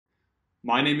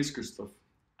My name is Gustav,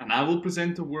 and I will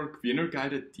present the work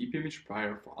Wiener-guided deep image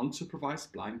prior for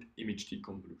unsupervised blind image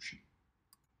deconvolution.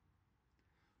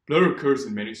 Blur occurs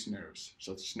in many scenarios,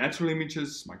 such as natural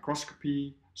images,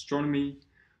 microscopy, astronomy.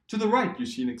 To the right you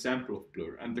see an example of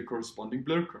blur and the corresponding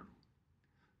blur kernel.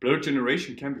 Blur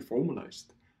generation can be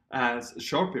formalized as a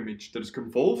sharp image that is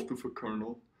convolved with a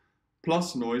kernel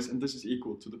plus noise, and this is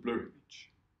equal to the blur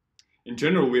image. In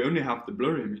general, we only have the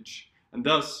blur image, and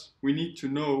thus we need to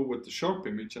know what the sharp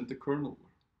image and the kernel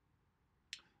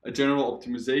were. A general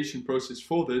optimization process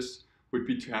for this would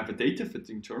be to have a data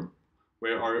fitting term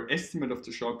where our estimate of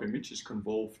the sharp image is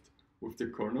convolved with the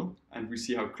kernel, and we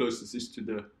see how close this is to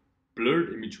the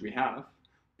blurred image we have.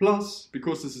 Plus,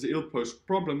 because this is an ill-posed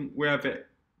problem, we have an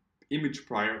image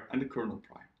prior and a kernel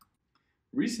prior.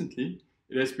 Recently,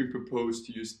 it has been proposed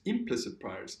to use implicit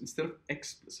priors instead of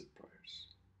explicit priors.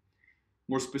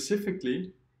 More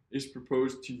specifically, it is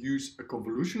proposed to use a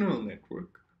convolutional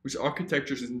network whose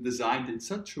architecture is designed in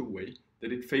such a way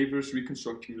that it favors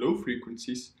reconstructing low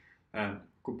frequencies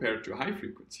compared to high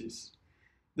frequencies.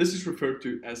 This is referred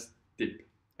to as DIP,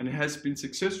 and it has been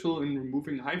successful in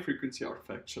removing high frequency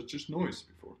artifacts such as noise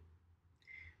before.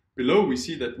 Below we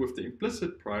see that with the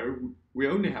implicit prior we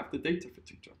only have the data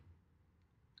fitting term.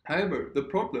 However, the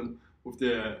problem with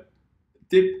the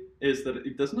DIP is that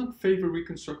it does not favor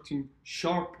reconstructing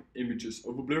sharp images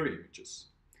over blurry images.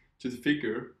 To the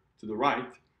figure to the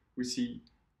right, we see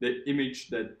the image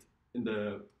that in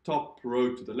the top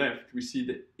row to the left, we see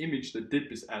the image that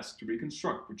DIP is asked to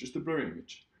reconstruct, which is the blurry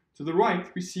image. To the right,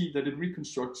 we see that it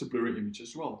reconstructs a blurry image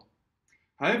as well.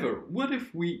 However, what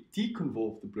if we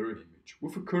deconvolve the blurry image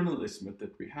with a kernel estimate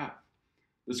that we have?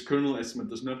 This kernel estimate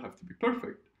does not have to be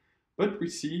perfect, but we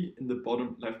see in the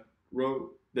bottom left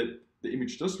row that the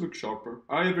image does look sharper,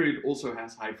 however it also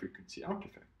has high frequency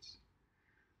artifacts.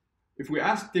 If we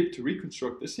ask DIP to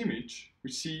reconstruct this image, we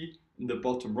see in the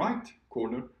bottom right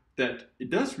corner that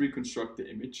it does reconstruct the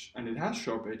image and it has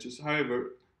sharp edges,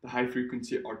 however the high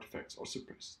frequency artifacts are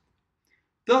suppressed.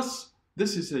 Thus,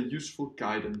 this is a useful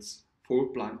guidance for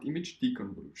blind image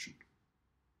deconvolution.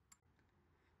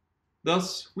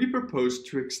 Thus, we propose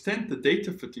to extend the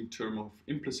data fitting term of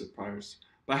implicit priors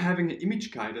by having an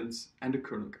image guidance and a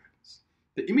kernel guidance.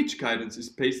 The image guidance is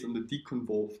based on the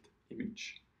deconvolved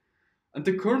image, and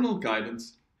the kernel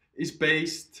guidance is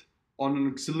based on an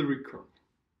auxiliary kernel.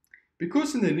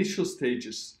 Because in the initial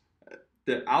stages,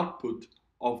 the output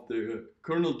of the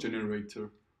kernel generator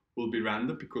will be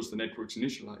random because the network's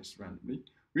initialized randomly,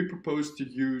 we propose to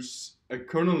use a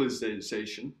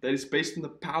kernelization that is based on the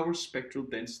power spectral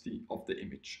density of the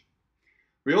image.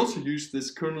 We also use this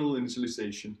kernel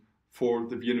initialization for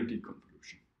the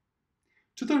Wiener-deconvolution.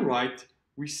 To the right,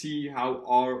 we see how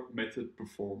our method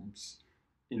performs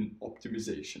in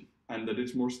optimization and that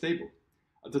it's more stable.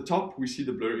 At the top, we see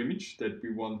the blur image that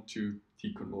we want to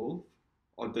deconvolve,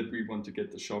 or that we want to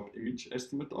get the sharp image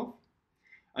estimate of.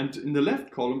 And in the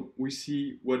left column, we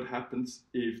see what happens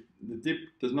if the DIP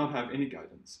does not have any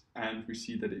guidance, and we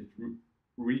see that it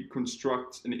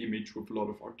reconstructs an image with a lot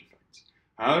of artifacts.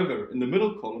 However, in the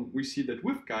middle column, we see that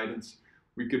with guidance,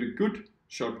 we get a good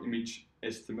sharp image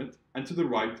estimate, and to the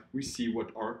right, we see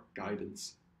what our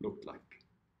guidance looked like.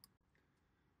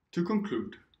 To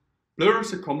conclude, blur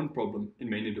is a common problem in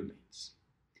many domains.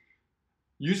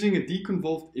 Using a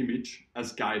deconvolved image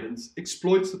as guidance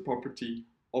exploits the property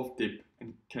of DIP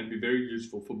and can be very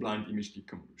useful for blind image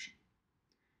deconvolution.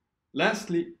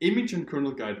 Lastly, image and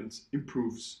kernel guidance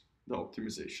improves the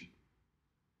optimization.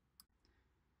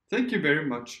 Thank you very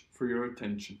much for your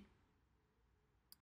attention.